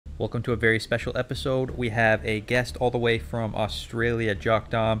Welcome to a very special episode. We have a guest all the way from Australia,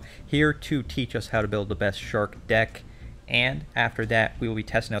 Joak here to teach us how to build the best shark deck. And after that, we will be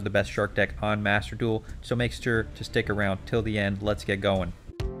testing out the best shark deck on MasterDuel. So make sure to stick around till the end. Let's get going.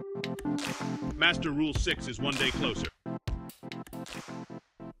 Master Rule 6 is one day closer.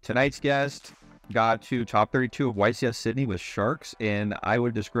 Tonight's guest got to top 32 of YCS Sydney with sharks, and I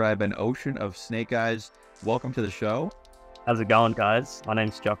would describe an ocean of snake eyes. Welcome to the show. How's it going, guys? My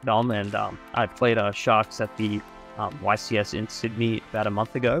name's Joak, and I played sharks at the YCS in Sydney about a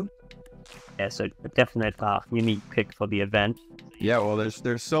month ago. Yeah, so a definite unique pick for the event. Yeah, well,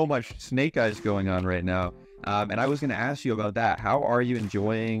 there's so much snake eyes going on right now, and I was going to ask you about that. How are you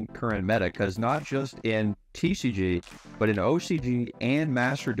enjoying current meta? Because not just in TCG, but in OCG and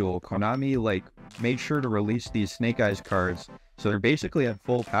MasterDuel, Konami made sure to release these snake eyes cards. So they're basically at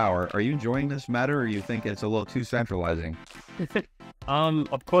full power. Are you enjoying this meta, or you think it's a little too centralizing?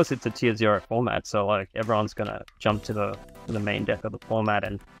 Of course it's a tier 0 format, so everyone's gonna jump to the main deck of the format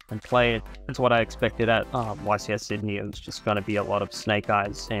and play it. That's what I expected at YCS Sydney. It was just gonna be a lot of snake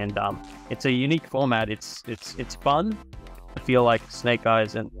eyes, and it's a unique format. It's fun. I feel like snake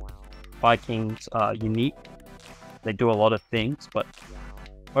eyes and Vikings are unique. They do a lot of things, but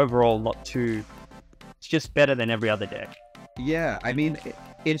overall not too. It's just better than every other deck. Yeah, I mean,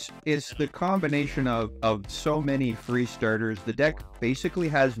 it's the combination of so many free starters. The deck basically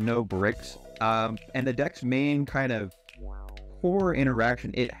has no bricks, and the deck's main kind of core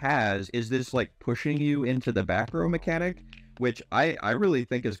interaction it has is this pushing you into the back row mechanic, which I really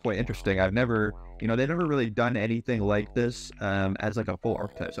think is quite interesting. I've never, they've never really done anything like this as a full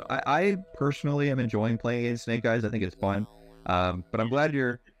archetype. So I personally am enjoying playing against Snake Eyes. I think it's fun, but I'm glad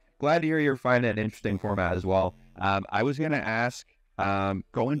to hear you're finding an interesting format as well. I was going to ask,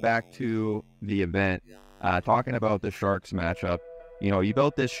 going back to the event, talking about the Sharks matchup, you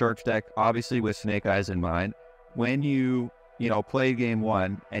built this Sharks deck, obviously with Snake Eyes in mind. When you played game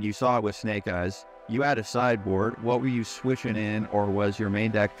one and you saw it with Snake Eyes, you had a sideboard. What were you switching in, or was your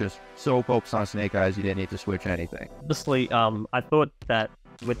main deck just so focused on Snake Eyes you didn't need to switch anything? Honestly, I thought that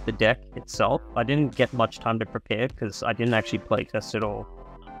with the deck itself, I didn't get much time to prepare because I didn't actually play test it all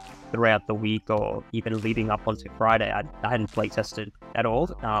throughout the week or even leading up onto Friday. I hadn't play tested at all.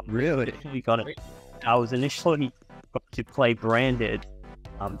 Really? I was initially got to play branded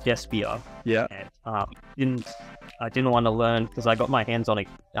Despia. Yeah. And I didn't want to learn because I got my hands on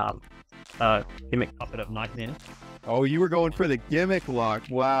a gimmick puppet of Nightmare. Oh, you were going for the gimmick lock.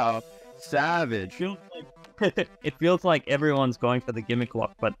 Wow. Savage. It feels like everyone's going for the gimmick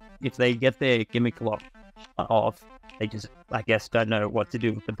lock, but if they get their gimmick lock off, they just, I guess, don't know what to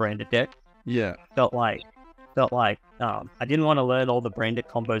do with the branded deck. Yeah. Felt like I didn't want to learn all the branded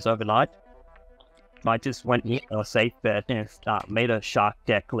combos overnight. I just went in a safe bet and made a shark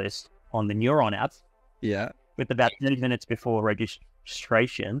deck list on the Neuron app. Yeah. With about 10 minutes before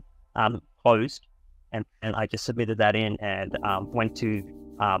registration closed, and I just submitted that in and went to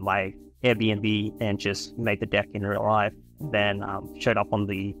my Airbnb and just made the deck in real life. Then showed up on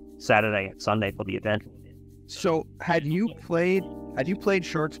the Saturday and Sunday for the event. So had you played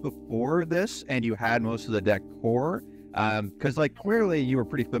Sharks before this and you had most of the deck core? Because clearly you were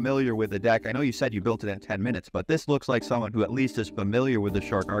pretty familiar with the deck. I know you said you built it in 10 minutes, but this looks like someone who at least is familiar with the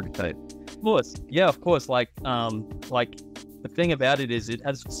Shark archetype. Of course. Yeah, of course. The thing about it is it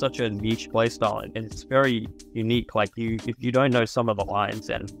has such a niche playstyle and it's very unique. If you don't know some of the lines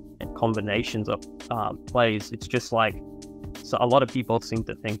and combinations of plays, it's just so a lot of people seem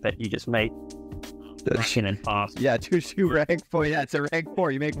to think that you just make rushing and pass. Yeah, two rank 4. Yeah, it's a rank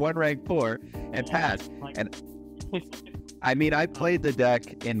 4. You make one rank 4 and pass. And I mean, I played the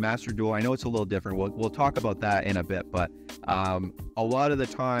deck in MasterDuel. I know it's a little different. We'll talk about that in a bit, but a lot of the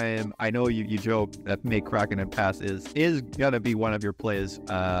time, I know you joke that make Kraken and pass is gonna be one of your plays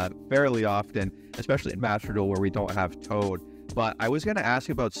fairly often, especially in MasterDuel where we don't have Toad. But I was gonna ask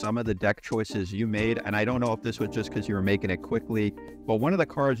about some of the deck choices you made, and I don't know if this was just because you were making it quickly, but one of the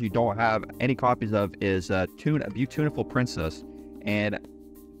cards you don't have any copies of is Beautiful Princess, and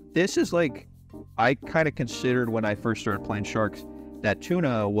this is I kind of considered when I first started playing Sharks that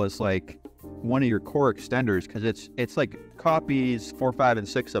Tuna was one of your core extenders because it's copies 4, 5, and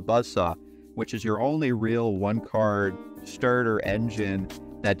 6 of Buzzsaw, which is your only real one card starter engine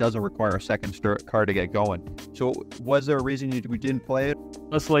that doesn't require a second card to get going. So was there a reason we didn't play it?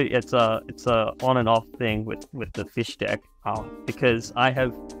 Honestly, it's a on and off thing with the fish deck because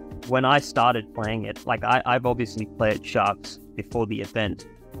when I started playing it, I've obviously played Sharks before the event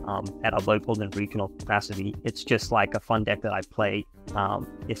at a local and regional capacity. It's just a fun deck that I play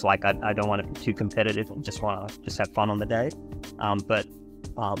if I don't want to be too competitive and just want to have fun on the day. But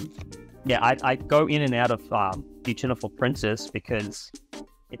yeah, I go in and out of Beautiful Princess because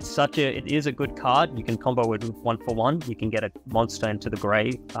it is a good card. You can combo with 1-for-1. You can get a monster into the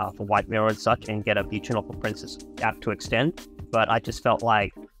grave for White Mirror and such, and get a Beautiful Princess out to extend. But I just felt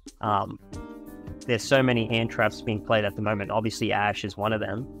like there's so many hand traps being played at the moment. Obviously, Ash is one of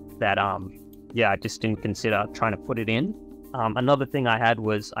them that yeah, I just didn't consider trying to put it in. Another thing I had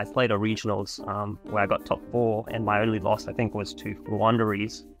was I played a regionals where I got top 4, and my only loss I think was to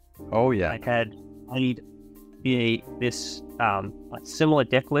Rwandaries. Oh yeah. I had played this similar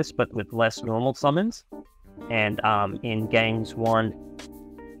deck list but with less normal summons, and in games one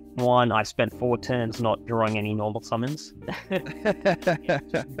I spent 4 turns not drawing any normal summons.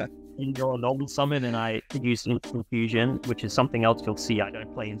 Didn't draw a normal summon, and I used Instant Fusion, which is something else you'll see. I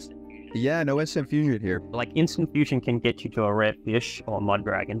don't play Instant Fusion. Yeah, no Instant Fusion here. Like, Instant Fusion can get you to a rare fish or Mud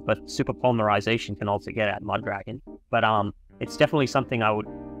Dragon, but Super Polymerization can also get at Mud Dragon. But it's definitely something I would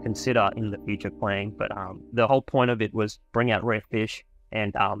consider in the future playing. But the whole point of it was bring out rare fish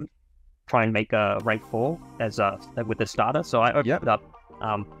and try and make a rank 4 as with the starter. So I opened up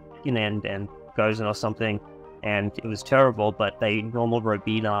in end and Gozen or something, and it was terrible. But they normal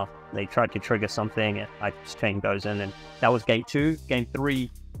Robina, they tried to trigger something, and I just chained Gozen, and that was game 2. Game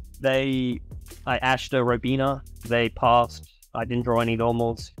 3, I ashed a Robina, they passed, I didn't draw any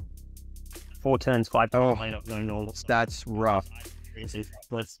normals. 4 turns, 5 turns, no normals. That's rough.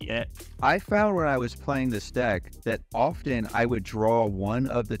 Yeah. I found when I was playing this deck that often I would draw one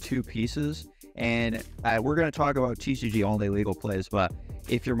of the 2 pieces, and we're going to talk about TCG only legal plays, but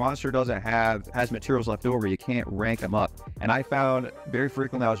if your monster has materials left over, you can't rank them up. And I found very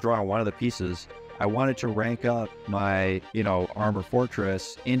frequently I was drawing one of the pieces. I wanted to rank up my, Armor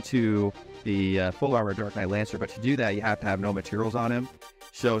Fortress into the full armor Dark Knight Lancer, but to do that, you have to have no materials on him.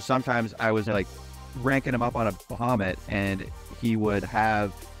 So sometimes I was like ranking him up on a Bahamut, and he would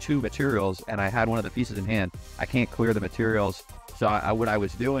have 2 materials, and I had one of the pieces in hand. I can't clear the materials. So what I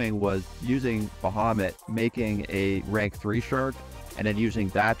was doing was using Bahamut, making a rank 3 shark, and then using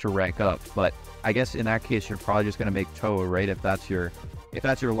that to rank up. But I guess in that case, you're probably just going to make Toad, right? If that's your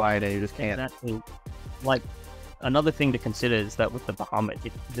line, and you just can't. Exactly. Like, another thing to consider is that with the Bahamut,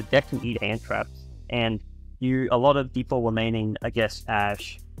 the deck can eat hand traps, and a lot of people were maining, I guess,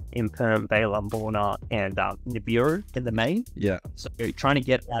 Ash, Imperm, Bala, Borna, and Nibiru in the main. Yeah. So trying to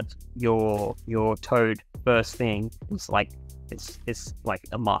get at your Toad first thing is like it's like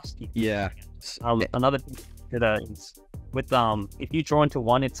a must. Yeah. Another thing to consider is with if you draw into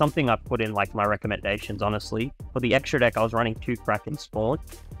 1, it's something I put in like my recommendations. Honestly, for the extra deck, I was running 2 Kraken Spawn,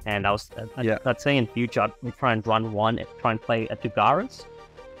 and I'd say in future I'd try and run 1 and try and play a Dugaris.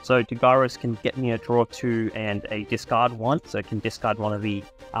 So Dugaris can get me a draw 2 and a discard 1, so it can discard one of the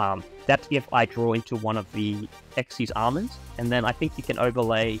that's if I draw into one of the Xyz armors, and then I think you can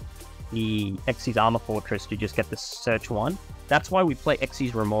overlay the Xyz Armor Fortress to just get the search 1. That's why we play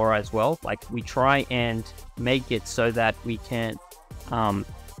Xyz Remora as well. Like, we try and make it so that we can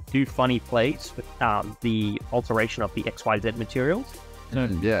do funny plays with the alteration of the XYZ materials.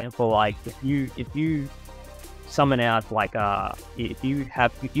 Yeah. And for like, if you summon out like if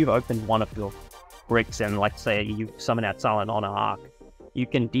you've opened one of your bricks, and like say you summon out Silent Honor Arc, you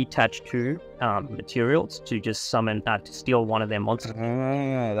can detach 2 materials to just summon to steal one of their monsters.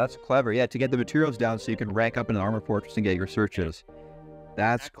 That's clever. Yeah, to get the materials down so you can rank up in the Armor Fortress and get your searches.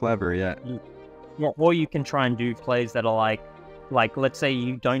 That's clever. Yeah. Or you can try and do plays that are like let's say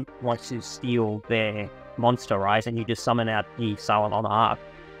you don't want to steal their monster, right? And you just summon out the Silent Honor Arc,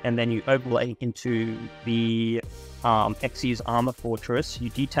 and then you overlay into the Xyz Armor Fortress. You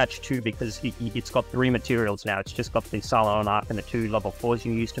detach 2 because it's got 3 materials now. It's just got the Silent Arc and the 2 level 4s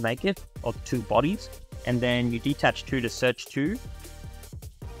you used to make it, or 2 bodies. And then you detach 2 to search 2,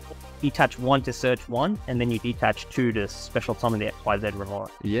 detach 1 to search 1, and then you detach 2 to special summon the XYZ Remora.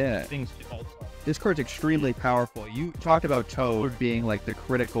 Yeah. This card's extremely powerful. You talked about Toad being like the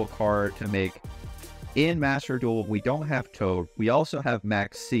critical card to make. In MasterDuel, we don't have Toad. We also have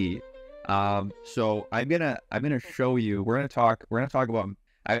Max C. So I'm gonna show you. We're gonna talk about.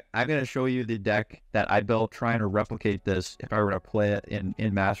 I'm gonna show you the deck that I built trying to replicate this if I were to play it in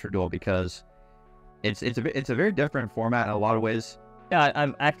MasterDuel, because it's a very different format in a lot of ways. Yeah,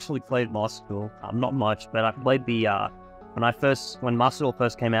 I've actually played MasterDuel. Not much, but I played the when MasterDuel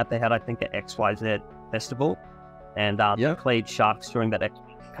first came out. They had, I think, an XYZ festival, and played Sharks during that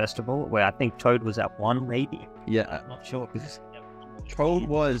festival, where I think Toad was at 1, maybe. Yeah, I'm not sure. Toad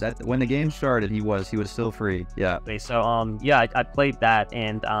was when the game started. He was still free. Yeah. So I played that,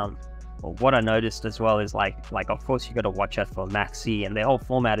 and what I noticed as well is like of course you got to watch out for Max C, and their whole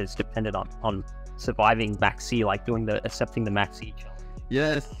format is dependent on surviving Max C, like accepting the Max C challenge.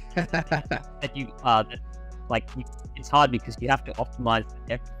 Yes. that you like you, it's hard because you have to optimize the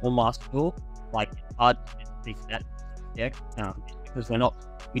deck for MasterDuel. Like it's hard to just fix that deck because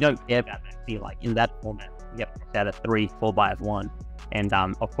we don't care about that. See, like in that format, we have to out of 3 4x1, and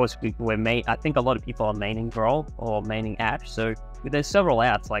of course I think a lot of people are maining draw or maining Ash. So there's several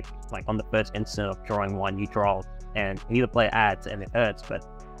outs. Like on the first instant of drawing one, you draw and either player adds and it hurts. But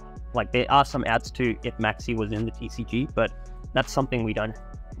like there are some outs too if Maxi was in the TCG, but that's something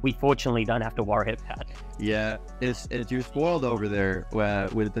we fortunately don't have to worry about. Yeah, it's you're spoiled over there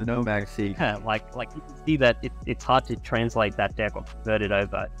with the no Maxi. Yeah, like you can see that it's hard to translate that deck or convert it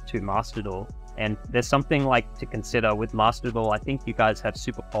over to MasterDuel. And there's something like to consider with MasterDuel. I think you guys have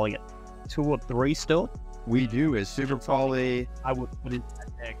Super Poly at 2 or 3 still. We do is Super Poly. I would put in that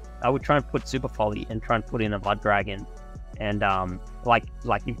deck. I would try and put Super Poly and try and put in a Mud Dragon. And like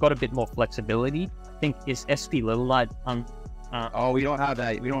you've got a bit more flexibility. I think is SP Little Knight oh, we don't have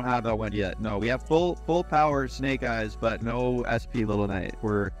that. We don't have that one yet. No, we have full power Snake Eyes, but no SP Little Knight.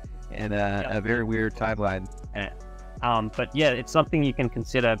 We're in a very weird timeline. But yeah, it's something you can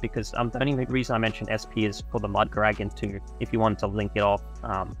consider because the only reason I mentioned SP is for the Mud Dragon too. If you want to link it off,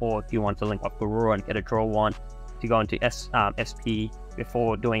 or if you want to link off Garura and get a draw one to go into SP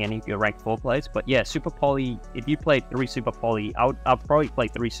before doing any of your rank 4 plays. But yeah, Super Poly. If you played 3 Super Poly, I'll probably play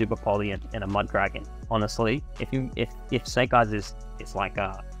 3 Super Poly and a Mud Dragon. Honestly, if Snake Eyes is like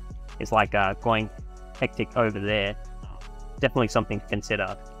going hectic over there, definitely something to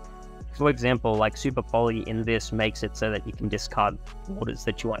consider. For example, like Super Poly in this makes it so that you can discard orders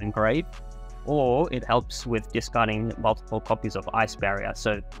that you want engraved, or it helps with discarding multiple copies of Ice Barrier,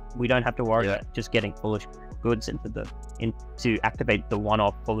 so we don't have to worry about just getting Foolish Goods to activate the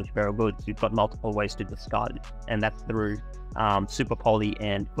one-off Foolish Barrel Goods. You've got multiple ways to discard it, and that's through Super Poly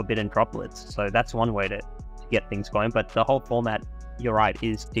and Forbidden Droplets. So that's one way to get things going. But the whole format, you're right,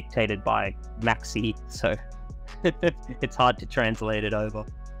 is dictated by Maxi, so it's hard to translate it over.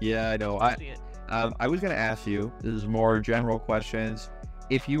 Yeah, I know. I was going to ask you, this is more general questions.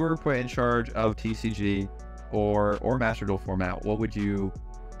 If you were put in charge of TCG or MasterDuel format, what would you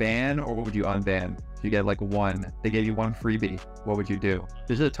ban or what would you unban? If you get like one, they gave you one freebie, what would you do?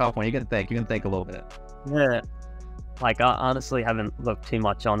 This is a tough one. You can think a little bit. Yeah. Like I honestly haven't looked too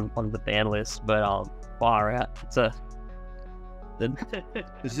much on the ban list, but far out.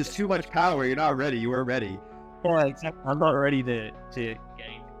 This is too much power. You're not ready. You were ready. Yeah, exactly. I'm not ready to gain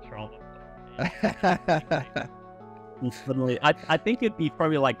control of it. Suddenly, I think it'd be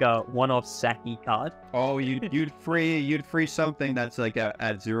probably like a one-off Saki card. Oh, you'd free something that's like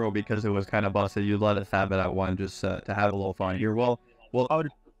at 0 because it was kind of busted. You'd let us have it at 1 just to have a little fun here. Well,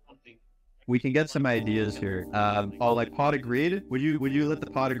 we can get some ideas here. Like Pot of Greed. Would you let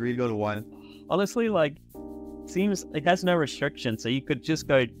the Pot of Greed go to 1? Honestly, like, seems it has no restriction, so you could just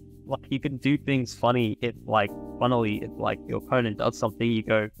go. Like you can do things funnily if like your opponent does something, you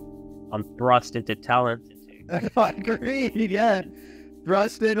go on thrust into talent. Pot of Greed, yeah.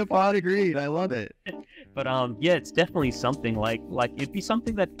 Thrust in a Pot of Greed. I love it. But yeah, it's definitely something like it'd be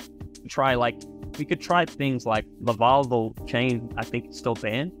something that we could try things like the Volatile Chain. I think it's still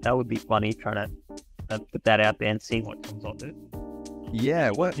banned. That would be funny, trying to put that out there and see what comes of it. Yeah,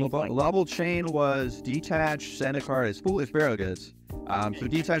 what Volatile Chain was detached, send a card as Foolish Barrel Goods. So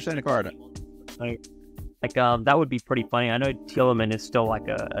detached, send a card. Like that would be pretty funny. I know Tillerman is still like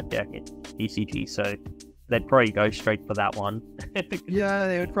a deck in DCG, so they'd probably go straight for that one. Yeah,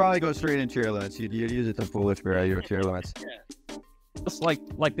 they would probably go straight in tier limits. You'd use it to Foolish Barrel your tier limits. Yeah. Just like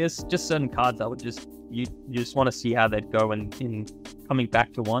there's just certain cards that would you just want to see how they'd go in coming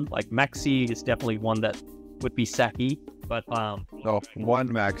back to 1. Like Maxi is definitely one that would be Saki, but one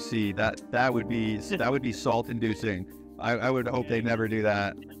Maxi that would be salt inducing. I would hope they never do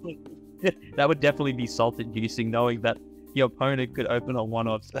that. That would definitely be salt inducing, knowing that your opponent could open a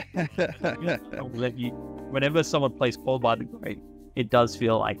one-off. Whenever someone plays Called by the Great, it does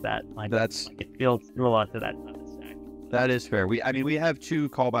feel like that. Like it feels similar to that kind of stack. That is fair. We have 2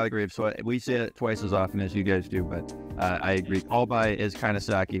 Call by the Grave, so we say it twice as often as you guys do. But I agree. Call by is kind of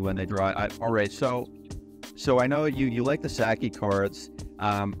sacky when they draw it. All right, so I know you like the Saki cards.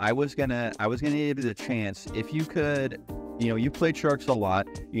 I was gonna give you the chance if you could. You played Sharks a lot.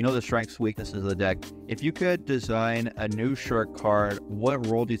 You know the strengths, weaknesses of the deck. If you could design a new Shark card, what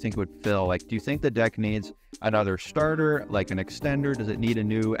role do you think it would fill? Like, do you think the deck needs another starter, like an extender? Does it need a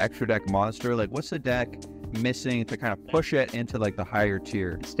new extra deck monster? Like, what's the deck missing to kind of push it into like the higher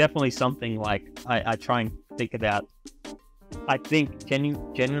tier? It's definitely something like I try and think about. I think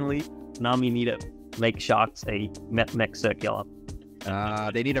genuinely, Nami need to make Sharks a mech circular.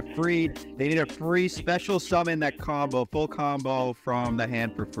 They need a free special summon that combo, full combo from the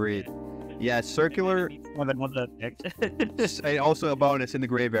hand for free. Yeah, circular. And also a bonus in the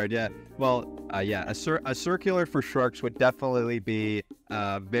graveyard. Yeah. Well, yeah, a circular for sharks would definitely be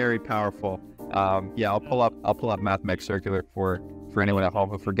very powerful. Yeah, I'll pull up Mathmech Circular for anyone at home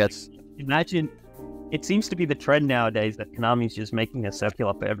who forgets. Imagine, it seems to be the trend nowadays that Konami's just making a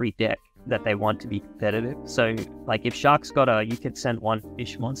circular for every deck that they want to be competitive. So, like, if Sharks got you could send one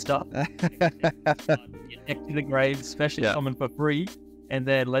fish monster, deck to the grave, special summon for free, and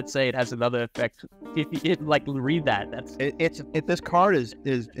then let's say it has another effect. If you like read that, this card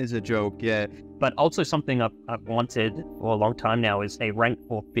is a joke, yeah. But also something I've wanted for a long time now is a rank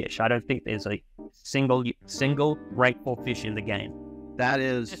 4 fish. I don't think there's a single rank 4 fish in the game. That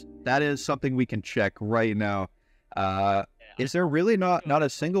is something we can check right now. Is there really not a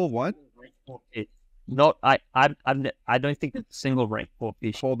single one? I don't think it's a single rank 4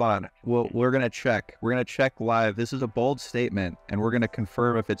 fish. Hold on. We're gonna check. We're gonna check live. This is a bold statement, and we're gonna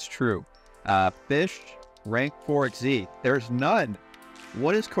confirm if it's true. Fish rank 4 XZ. There's none.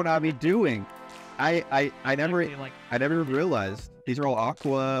 What is Konami doing? I never realized. These are all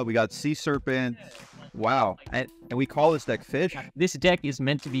aqua. We got sea serpent. Wow. And we call this deck fish. This deck is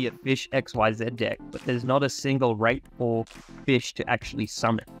meant to be a fish XYZ deck, but there's not a single rank 4 fish to actually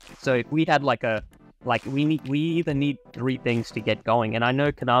summon. So if we had we either need 3 things to get going, and I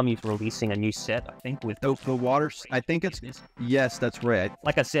know Konami's releasing a new set, I think, with the water. I think it's yes, that's right.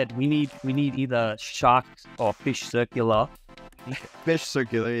 Like I said, we need either shark or fish circular. Fish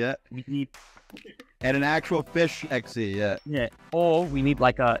circular, yeah. We need and an actual fish XE, yeah. Yeah. Or we need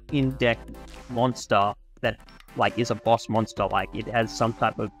like a in-deck monster that like is a boss monster, like it has some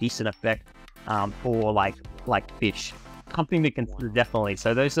type of decent effect, or like fish. Something to consider definitely.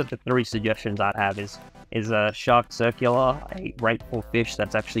 So those are the 3 suggestions I'd have is a shark circular, a rank 4 fish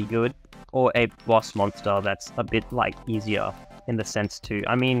that's actually good, or a boss monster that's a bit like easier in the sense to,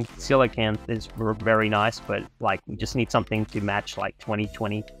 I mean, Silicon is very nice, but like we just need something to match like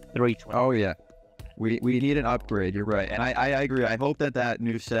 2023. Oh yeah, we need an upgrade. You're right, and I agree. I hope that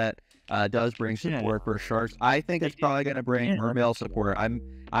new set does bring support for sharks. I think it's probably going to bring Mermail support.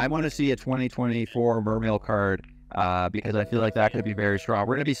 I want to see a 2024 Mermail card. Because I feel like that could be very strong.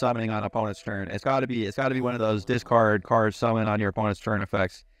 We're gonna be summoning on opponent's turn. It's gotta be one of those discard cards summon on your opponent's turn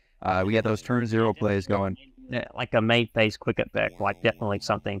effects. We get those turn 0 plays going. Yeah, like a main phase quick effect, like definitely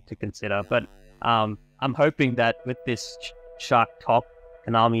something to consider. But I'm hoping that with this Shark top,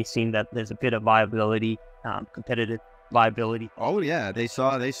 Konami seen that there's a bit of viability, competitive viability. Oh yeah, they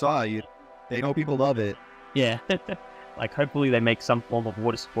saw you. They know people love it. Yeah. Like hopefully they make some form of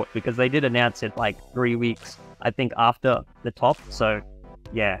water support, because they did announce it like 3 weeks, I think, after the top. So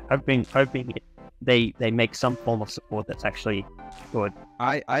yeah, hoping they make some form of support that's actually good.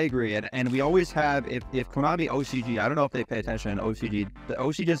 I agree, and we always have, if Konami OCG, I don't know if they pay attention to OCG. The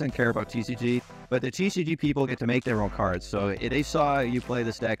OCG doesn't care about TCG, but the TCG people get to make their own cards. So they saw you play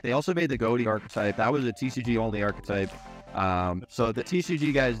this deck. They also made the Goaty archetype. That was a TCG only archetype. So the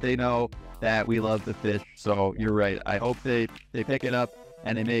TCG guys, they know that we love the fish. So you're right. I hope they pick it up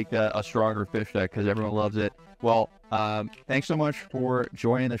and they make a stronger fish deck, because everyone loves it. Well, thanks so much for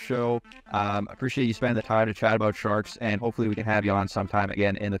joining the show. Appreciate you spending the time to chat about sharks, and hopefully we can have you on sometime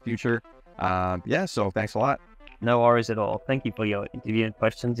again in the future. Yeah, so thanks a lot. No worries at all. Thank you for your interview and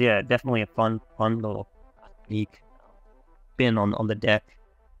questions. Yeah, definitely a fun little unique spin on the deck,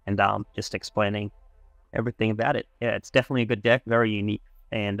 and just explaining everything about it. Yeah, it's definitely a good deck, very unique,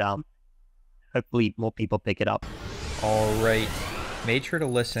 and hopefully more people pick it up. All right, made sure to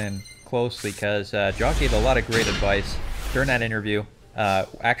listen closely, because Joak gave a lot of great advice during that interview.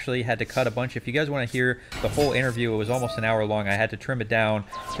 Actually had to cut a bunch. If you guys want to hear the whole interview, it was almost an hour long. I had to trim it down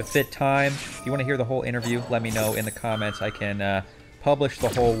to fit time. If you want to hear the whole interview, let me know in the comments. I can publish the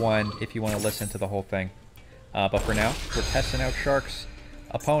whole one if you want to listen to the whole thing. But for now, we're testing out Shark's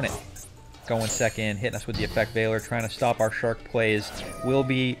opponent. Going second, hitting us with the effect Veiler, trying to stop our Shark plays. Will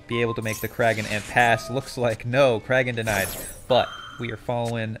be able to make the Kraken and pass. Looks like no, Kraken denied. But we are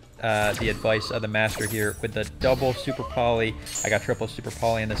following the advice of the master here with the double Super Poly. I got triple Super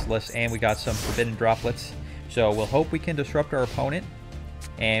Poly in this list, and we got some Forbidden Droplets. So we'll hope we can disrupt our opponent,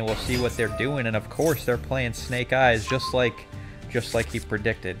 and we'll see what they're doing. And of course, they're playing Snake Eyes, just like he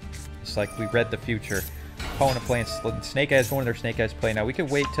predicted. It's like we read the future. Opponent playing Snake Eyes, one of their Snake Eyes play. Now we could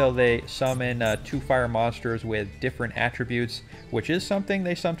wait till they summon 2 fire monsters with different attributes, which is something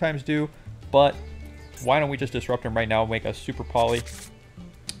they sometimes do, but why don't we just disrupt them right now, make a Super Poly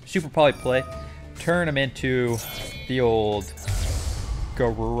play, turn them into the old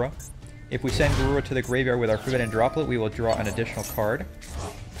Garura, If we send Garura to the graveyard with our Forbidden Droplet, we will draw an additional card.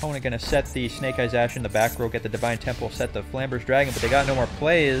 Opponent going to set the Snake Eyes Ash in the back row, get the Divine Temple, set the Flamber's Dragon, but they got no more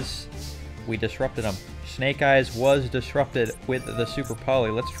plays. We disrupted them. Snake Eyes was disrupted with the Super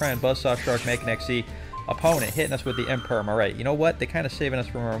Poly. Let's try and Buzzsaw Shark, make an XE. Opponent hitting us with the Imperm. Alright, you know what? They kind of saving us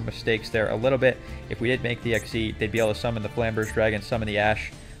from our mistakes there a little bit. If we did make the XE, they'd be able to summon the Flamber's Dragon, summon the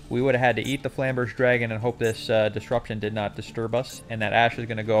Ash. We would have had to eat the Flamber's Dragon and hope this disruption did not disturb us. And that Ash is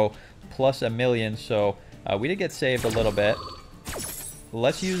going to go plus a million, so we did get saved a little bit.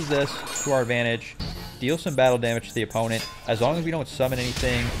 Let's use this to our advantage. Deal some battle damage to the opponent. As long as we don't summon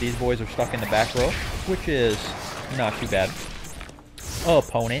anything, these boys are stuck in the back row, which is not too bad.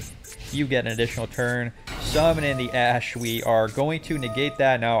 Opponent, you get an additional turn. Summoning the Ash. We are going to negate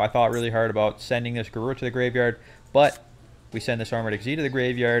that. Now, I thought really hard about sending this Garura to the graveyard, but we send this Armored XZ to the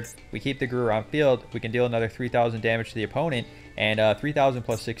graveyard. We keep the Garura on field. We can deal another 3,000 damage to the opponent, and 3,000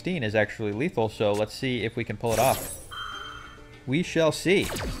 plus 16 is actually lethal, so let's see if we can pull it off. We shall see.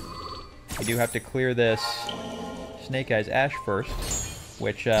 We do have to clear this Snake Eyes Ash first,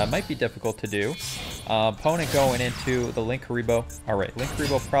 which might be difficult to do. Opponent going into the Link Karibo. Alright, Link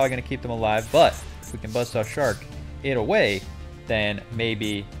Karibo probably going to keep them alive, but if we can Buzzsaw Shark it away, then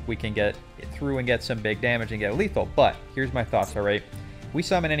maybe we can get through and get some big damage and get lethal. But here's my thoughts, alright? We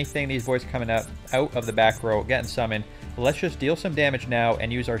summon anything, these boys coming out of the back row, getting summoned. Let's just deal some damage now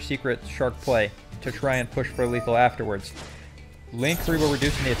and use our secret Shark play to try and push for lethal afterwards. Link Karibo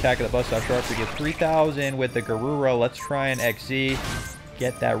reducing the attack of the Buzzsaw Shark. We get 3,000 with the Garura. Let's try and XZ.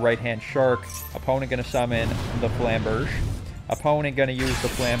 Get that right-hand Shark. Opponent going to summon the Flamberge. Opponent going to use the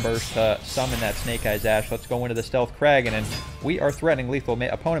Flamberge to summon that Snake Eyes Ash. Let's go into the Stealth Kraken, and we are threatening lethal.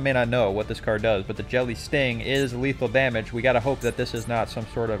 Opponent may not know what this card does, but the Jelly Sting is lethal damage. We got to hope that this is not some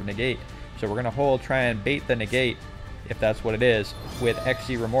sort of negate. So we're going to hold, try and bait the negate, if that's what it is, with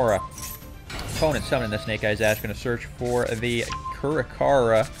XZ Remora. Opponent summoning the Snake Eyes Ash, going to search for the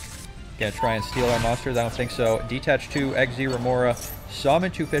Kurakara. Gonna try and steal our monsters? I don't think so. Detach 2, XZ Remora, summon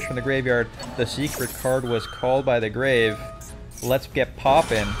 2 fish from the graveyard. The secret card was called by the grave. Let's get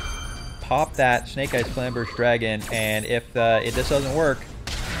poppin'. Pop that Snake Eyes Flamber's Dragon, and if this doesn't work,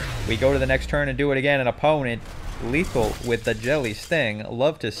 we go to the next turn and do it again. An opponent lethal with the Jelly Sting.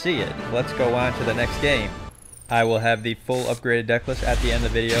 Love to see it. Let's go on to the next game. I will have the full upgraded deck list at the end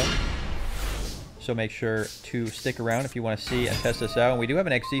of the video, so make sure to stick around if you want to see and test this out. And we do have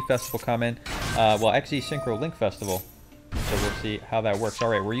an XZ Festival coming. Well, XZ Synchro Link Festival. So we'll see how that works.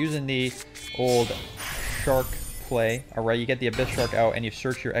 Alright, we're using the old Shark play. Alright, you get the Abyss Shark out and you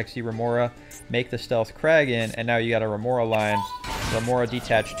search your XZ Remora. Make the Stealth Kraken, and now you got a Remora line. Remora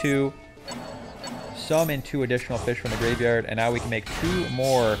Detach 2. Summon 2 additional fish from the graveyard, and now we can make 2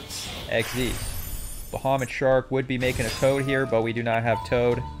 more XZs. Bahamut Shark would be making a Toad here, but we do not have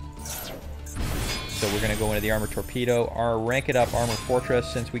Toad. So we're going to go into the Armor Torpedo, our rank it up Armor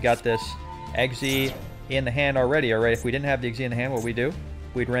Fortress, since we got this XZ in the hand already. Alright, if we didn't have the XZ in the hand, what we do?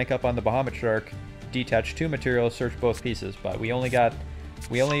 We'd rank up on the Bahamut Shark, detach 2 materials, search both pieces. But we already got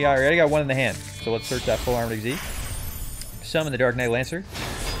 1 in the hand. So let's search that full armored XZ. Summon the Dark Knight Lancer.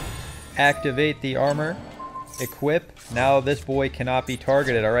 Activate the armor. Equip. Now this boy cannot be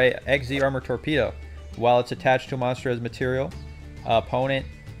targeted. Alright, XZ Armor Torpedo. While it's attached to a monster as material, opponent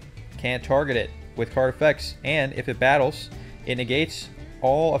can't target it with card effects, and if it battles, it negates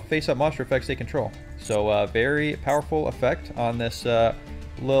all face-up monster effects they control. So very powerful effect on this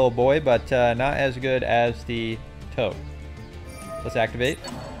little boy, but not as good as the Toad. Let's activate.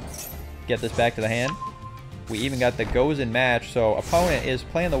 Get this back to the hand. We even got the goes in match, so opponent is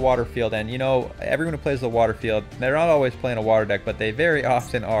playing the water field, and you know, everyone who plays the water field, they're not always playing a water deck, but they very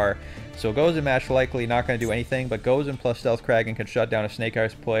often are. So goes in match likely not going to do anything, but goes in plus Stealth Kraken can shut down a Snake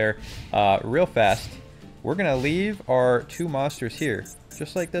Eyes player real fast. We're going to leave our 2 monsters here.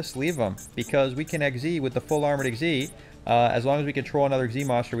 Just like this, leave them, because we can XZ with the full armored XZ. As long as we control another XZ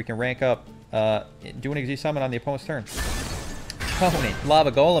monster, we can rank up, do an XZ summon on the opponent's turn. Opponent,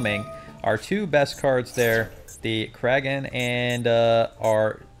 Lava Goleming, our 2 best cards there. The Kraken and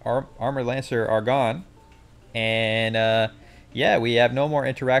our Armor Lancer are gone. And yeah, we have no more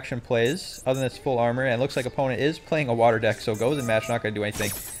interaction plays other than this full armor. And it looks like opponent is playing a water deck, so goes in match, not going to do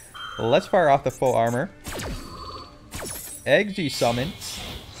anything. Let's fire off the full armor. XZ summon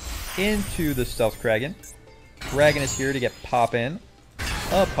into the Stealth Kraken. Kraken is here to get pop in.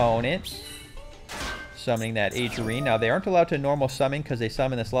 Opponent summoning that Agerine. Now, they aren't allowed to normal summon because they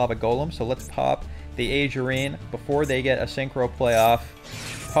summon this Lava Golem, so let's pop the Agerine before they get a Synchro play off.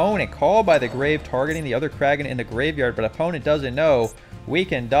 Opponent called by the grave, targeting the other Kraken in the graveyard, but opponent doesn't know. We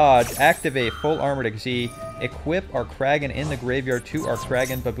can dodge, activate full armored XZ, equip our Kraken in the graveyard to our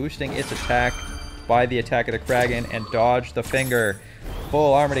Kraken by boosting its attack by the attack of the Kraken and dodge the finger.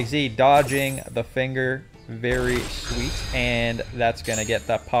 Full Armored XZ dodging the finger. Very sweet. And that's going to get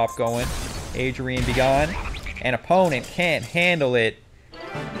that pop going. Adrian be gone. An opponent can't handle it.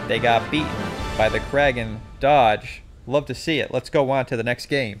 They got beaten by the Kraken dodge. Love to see it. Let's go on to the next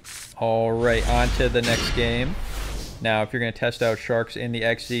game. Alright, on to the next game. Now, if you're going to test out Sharks in the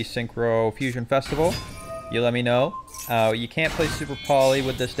XZ Synchro Fusion Festival, you let me know. You can't play Super Poly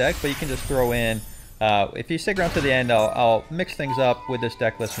with this deck, but you can just throw in... if you stick around to the end, I'll mix things up with this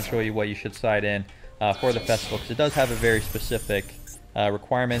deck list and show you what you should side in for the festival, because it does have a very specific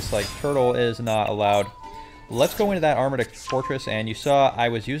requirements, like Turtle is not allowed. Let's go into that Armored Fortress, and you saw I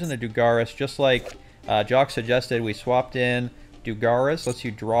was using the Dugaris, just like Joak suggested. We swapped in Dugaris, lets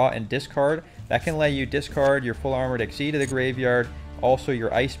you draw and discard. That can let you discard your Full Armored XZ to the graveyard, also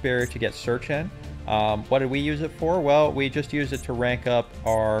your Ice Barrier to get search in. What did we use it for? Well, we just used it to rank up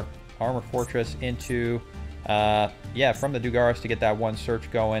our Armor Fortress into, yeah, from the Dugaris to get that one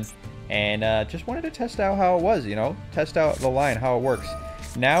search going. And just wanted to test out how it was, you know, test out the line, how it works.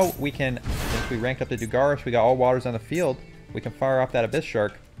 Now we can, since we ranked up the Dugaris, we got all waters on the field, we can fire off that Abyss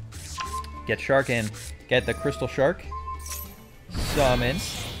Shark, get Shark in, get the Crystal Shark, summon,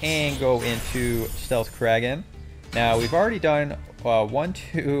 and go into Stealth Kraken. Now we've already done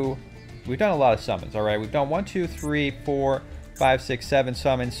we've done a lot of summons, alright? We've done 1, 2, 3, 4, 5, 6, 7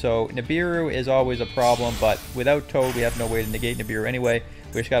 summons, so Nibiru is always a problem, but without Toad we have no way to negate Nibiru anyway.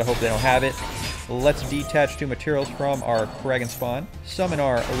 We just gotta hope they don't have it. Let's detach 2 materials from our Kraken spawn, summon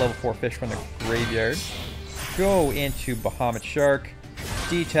our level 4 fish from the graveyard, go into Bahamut Shark,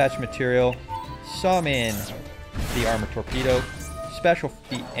 detach material, summon the Armor Torpedo, special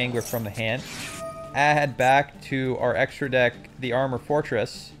feat Angler from the hand, add back to our extra deck the Armor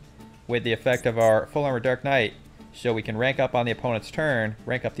Fortress with the effect of our Full Armor Dark Knight, so we can rank up on the opponent's turn,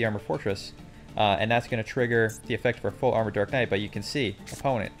 rank up the Armor Fortress, and that's going to trigger the effect of our Full Armor Dark Knight. But you can see,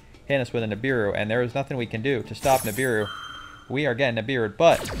 opponent hitting us with a Nibiru, and there is nothing we can do to stop Nibiru. We are getting Nibiru'd,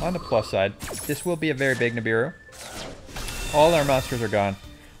 but on the plus side, this will be a very big Nibiru. All our monsters are gone,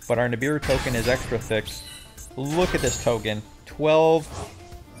 but our Nibiru token is extra thick. Look at this token,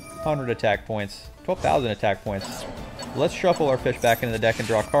 1,200 attack points, 12,000 attack points. Let's shuffle our fish back into the deck and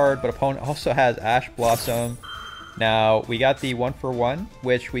draw a card, but opponent also has Ash Blossom. Now, we got the 1-for-1,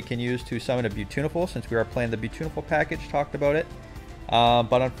 which we can use to summon a Butuniful, since we are playing the Butuniful package, talked about it.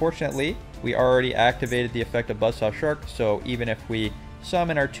 But unfortunately, we already activated the effect of Buzzsaw Shark, so even if we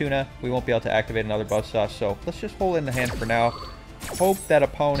summon our Tuna, we won't be able to activate another Buzzsaw, so let's just hold it in the hand for now. Hope that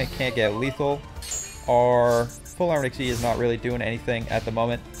opponent can't get lethal. Our Full Armored XZ is not really doing anything at the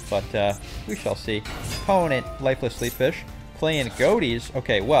moment, but we shall see. Opponent, Lifeless Sleepfish, playing Goaties.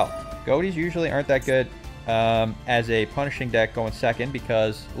 Okay, well, Goaties usually aren't that good as a punishing deck going second,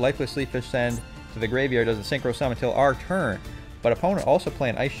 because Lifeless Sleepfish send to the graveyard doesn't synchro summon until our turn. But opponent also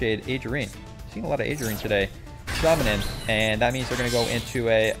playing Ice Shade Adrian. Seeing a lot of Adrian today. Summoning, and that means they're going to go into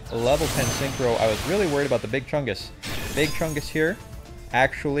a level 10 synchro. I was really worried about the Big Chungus. Big Chungus here.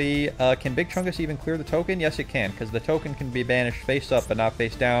 Actually, can Big Chungus even clear the token? Yes, it can, because the token can be banished face up but not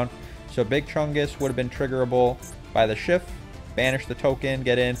face down. So Big Chungus would have been triggerable by the shift. Banish the token,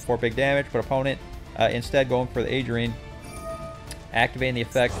 get in for big damage, but opponent instead going for the Adrian, activating the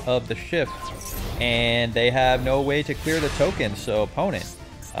effect of the shift, and they have no way to clear the token. So opponent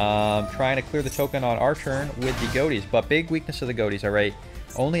trying to clear the token on our turn with the Goaties, but big weakness of the Goaties, alright?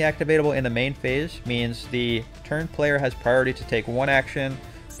 Only activatable in the main phase means the turn player has priority to take one action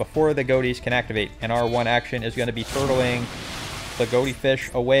before the Goaties can activate, and our one action is going to be turtling the Goaty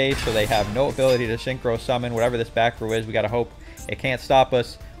fish away, so they have no ability to synchro summon whatever this back row is. We gotta hope it can't stop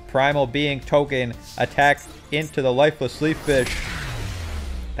us. Primal Being token, attack into the Lifeless Sleepfish.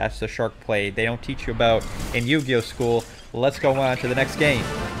 That's the shark play they don't teach you about in Yu-Gi-Oh! School. Let's go on to the next game.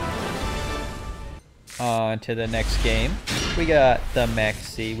 On to the next game. We got the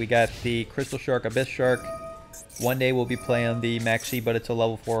Maxi. We got the Crystal Shark, Abyss Shark. One day we'll be playing the Maxi, but it's a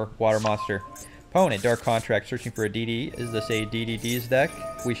level 4 water monster. Opponent, Dark Contract, searching for a DD. Is this a DDD's deck?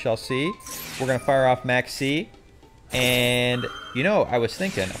 We shall see. We're going to fire off Maxi. And, you know, I was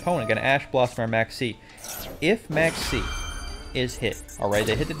thinking, opponent going to Ash Blossom our Maxi. If Maxi is hit, alright,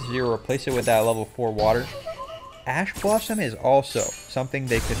 they hit it to 0, replace it with that level 4 water. Ash Blossom is also something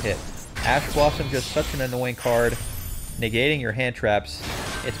they could hit. Ash Blossom, just such an annoying card. Negating your hand traps.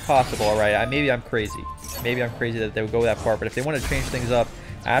 It's possible, alright. Maybe I'm crazy. Maybe I'm crazy that they would go that far, but if they want to change things up,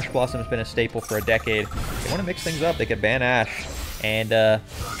 Ash Blossom has been a staple for a decade. If they want to mix things up, they could ban Ash and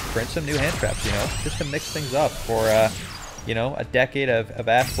print some new hand traps, you know, just to mix things up for, you know, a decade of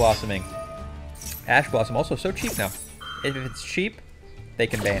Ash Blossoming. Ash Blossom also so cheap now. If it's cheap, they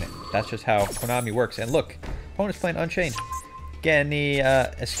can ban it. That's just how Konami works. And look, opponent's playing Unchained. Getting the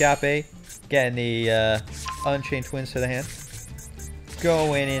Escape, getting the Unchained Twins to the hand.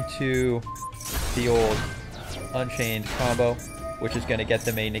 Going into the old Unchained combo, which is going to get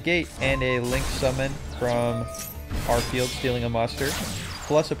them a negate and a Link summon from our field, stealing a monster.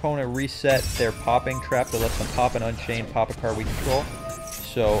 Plus, opponent reset their popping trap that lets them pop an Unchained, pop a card we control.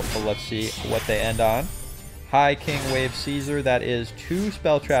 So let's see what they end on. High King Wave Caesar, that is 2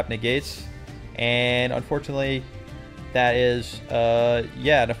 spell trap negates. And unfortunately, that is,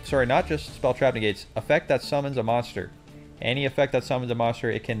 sorry, not just spell trap negates. Effect that summons a monster. Any effect that summons a monster,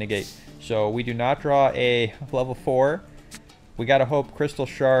 it can negate. So we do not draw a level 4. We gotta hope Crystal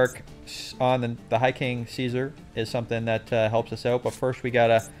Shark on the High King Caesar is something that helps us out. But first we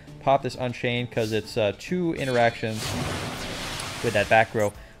gotta pop this Unchained because it's 2 interactions with that back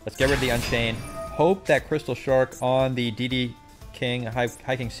row. Let's get rid of the Unchained. Hope that Crystal Shark on the DD King, High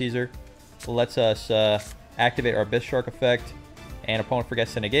King Caesar, lets us activate our Abyss Shark effect, and opponent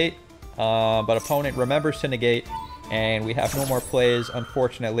forgets to negate. But opponent remembers to negate, and we have no more plays,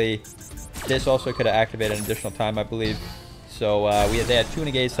 unfortunately. This also could have activated an additional time, I believe. So they had 2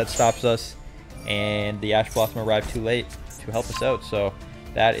 negates, that stops us, and the Ash Blossom arrived too late to help us out. So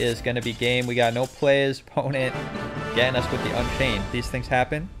that is going to be game. We got no plays. Opponent getting us with the Unchained. These things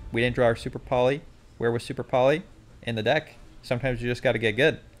happen. We didn't draw our Super Poly. Where was Super Poly? In the deck. Sometimes you just got to get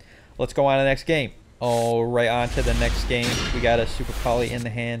good. Let's go on to the next game. Oh, right on to the next game. We got a Super Poly in the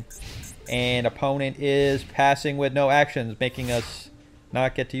hand. And opponent is passing with no actions, making us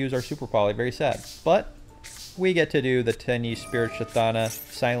not get to use our Super Poly. Very sad. But we get to do the Tenyi Spirit Chathana,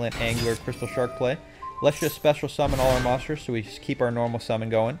 Silent Angler, Crystal Shark play. Let's just special summon all our monsters so we just keep our normal summon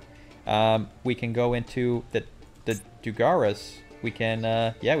going. We can go into the Dugaras. We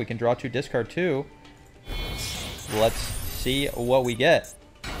can, we can draw 2, discard 2. Let's see what we get.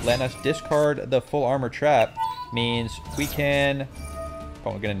 Letting us discard the full armor trap means we can...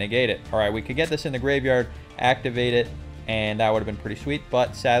 Oh, we're going to negate it. Alright, we could get this in the graveyard, activate it, and that would have been pretty sweet.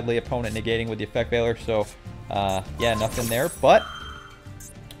 But sadly, opponent negating with the effect veiler, so yeah, nothing there. But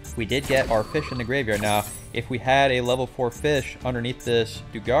we did get our fish in the graveyard. Now, if we had a level 4 fish underneath this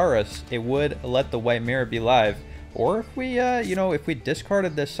Dugaras, it would let the White Mirror be live. Or if we, if we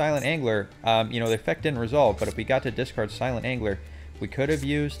discarded this Silent Angler, the effect didn't resolve, but if we got to discard Silent Angler, we could have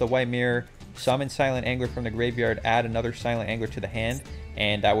used the White Mirror, summon Silent Angler from the graveyard, add another Silent Angler to the hand,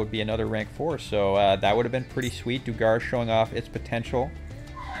 and that would be another rank 4. So that would have been pretty sweet. Dugaras showing off its potential.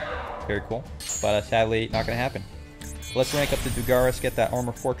 Very cool. But sadly, not going to happen. Let's rank up the Dugaras, get that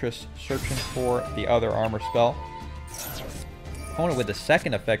Armor Fortress, searching for the other armor spell. Opponent with the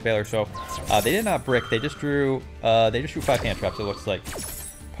second effect veiler, so they did not brick, they just drew 5 hand traps, it looks like.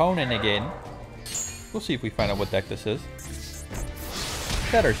 Opponent again. We'll see if we find out what deck this is.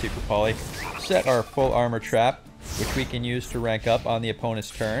 Set our Super Poly, set our full armor trap, which we can use to rank up on the opponent's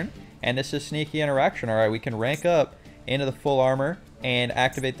turn. And this is sneaky interaction. Alright, we can rank up into the full armor and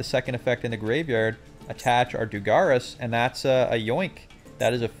activate the second effect in the graveyard, attach our Dugaras, and that's a yoink.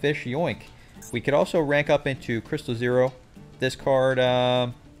 That is a fish yoink. We could also rank up into Crystal Zero. This card,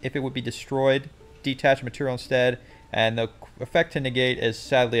 if it would be destroyed, detach material instead, and the effect to negate is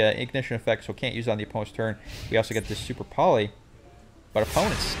sadly an ignition effect, so can't use it on the opponent's turn. We also get this Super Poly, but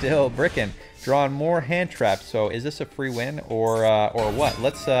opponent's still bricking, drawing more hand traps. So is this a free win or what?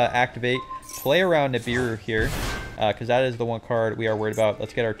 Let's activate, play around Nibiru here, because that is the one card we are worried about.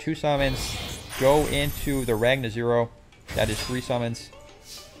 Let's get our 2 summons, go into the Ragna Zero, that is 3 summons.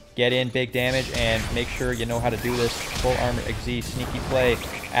 Get in big damage and make sure you know how to do this. Full armor XZ, sneaky play,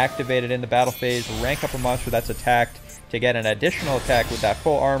 activate it in the battle phase, rank up a monster that's attacked to get an additional attack with that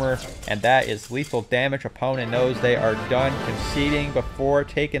full armor, and that is lethal damage. Opponent knows they are done conceding before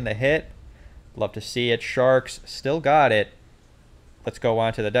taking the hit. Love to see it. Sharks still got it. Let's go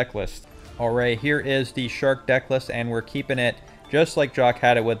on to the deck list. Alright, here is the Shark deck list, and we're keeping it just like Joak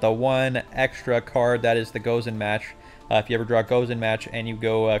had it with the 1 extra card that is the Gozen match. If you ever draw Gozen match and you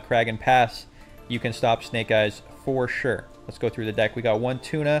go Crag and Pass, you can stop Snake Eyes for sure. Let's go through the deck. We got 1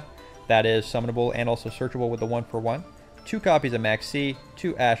 Tuna that is summonable and also searchable with the 1-for-1. 2 copies of Max C,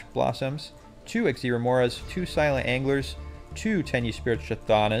 2 Ash Blossoms, 2 Exeremoras, 2 Silent Anglers, 2 Tenyi Spirit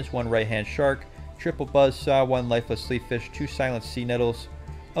Chathanas, 1 Right Hand Shark, triple Buzzsaw, 1 Lifeless Sleepfish, 2 Silent Sea Nettles,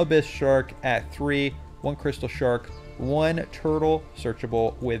 Abyss Shark at 3, 1 Crystal Shark, 1 Turtle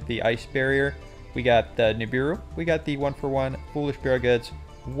searchable with the Ice Barrier. We got the Nibiru, we got the 1-for-1, Foolish Bear Goods,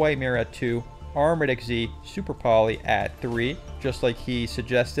 White Mirror at 2, Armored XZ, Super Poly at 3, just like he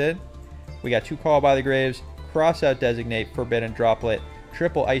suggested. We got 2 Call by the Graves, Cross Out Designate, Forbidden Droplet,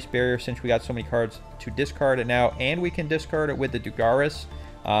 triple ice barrier since we got so many cards to discard it now, and we can discard it with the Dugaris.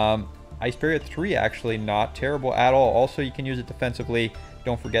 Ice barrier 3 actually not terrible at all. Also, you can use it defensively.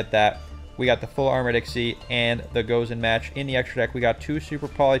 Don't forget that. We got the full armored Ixie and the Goes and Match in the extra deck. We got 2 super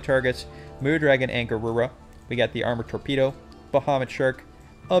poly targets, Moon Dragon and Garura. We got the Armored Torpedo, Bahamut Shark,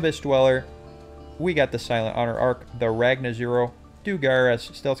 Abyss Dweller. We got the Silent Honor Arc, the Ragna Zero,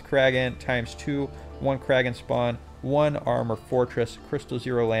 Dugaris, Stealth Kragan ×2, 1 Kragan Spawn, 1 Armor Fortress, Crystal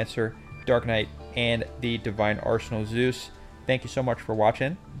Zero Lancer, Dark Knight, and the Divine Arsenal Zeus. Thank you so much for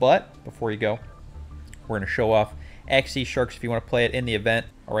watching, but before you go, we're going to show off XC Sharks if you want to play it in the event.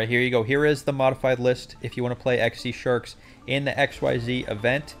 All right, here you go. Here is the modified list if you want to play XC Sharks in the XYZ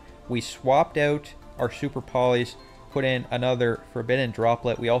event. We swapped out our Super Polys, put in another Forbidden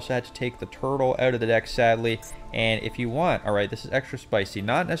Droplet. We also had to take the Turtle out of the deck, sadly. And if you want, all right, this is extra spicy.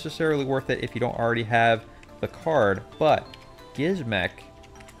 Not necessarily worth it if you don't already have the card, but Gizmek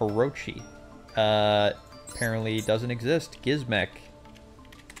Orochi apparently doesn't exist. Gizmek.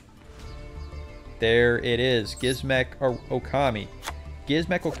 There it is. Gizmek Okami.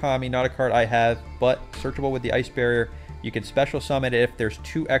 Gizmek Okami, not a card I have, but searchable with the Ice Barrier. You can special summon it if there's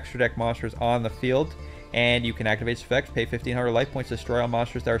 2 extra deck monsters on the field, and you can activate its effects, pay 1500 life points to destroy all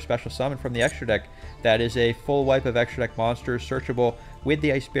monsters that are special summoned from the extra deck. That is a full wipe of extra deck monsters, searchable with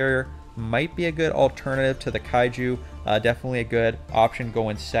the Ice Barrier. Might be a good alternative to the Kaiju. Definitely a good option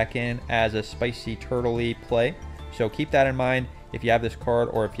going second as a spicy turtle-y play. So keep that in mind. If you have this card,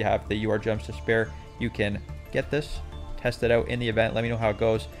 or if you have the UR Gems to spare, you can get this, test it out in the event. Let me know how it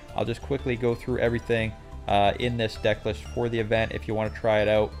goes. I'll just quickly go through everything in this deck list for the event if you want to try it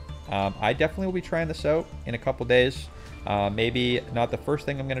out. I definitely will be trying this out in a couple days. Maybe not the first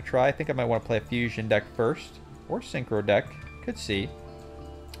thing I'm going to try. I think I might want to play a Fusion deck first, or Synchro deck. Could see.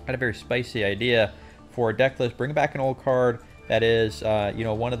 I had a very spicy idea for a deck list. Bring back an old card that is, you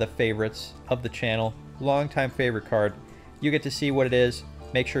know, one of the favorites of the channel. Long-time favorite card. You get to see what it is.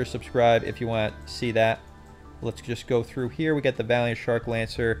 Make sure to subscribe if you want to see that. Let's just go through here. We got the Valiant Shark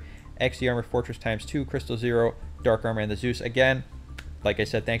Lancer, XD Armor Fortress ×2, Crystal Zero, Dark Armor, and the Zeus. Again, like I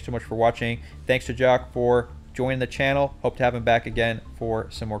said, thanks so much for watching. Thanks to Joak for joining the channel. Hope to have him back again for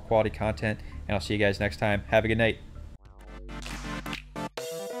some more quality content. And I'll see you guys next time. Have a good night.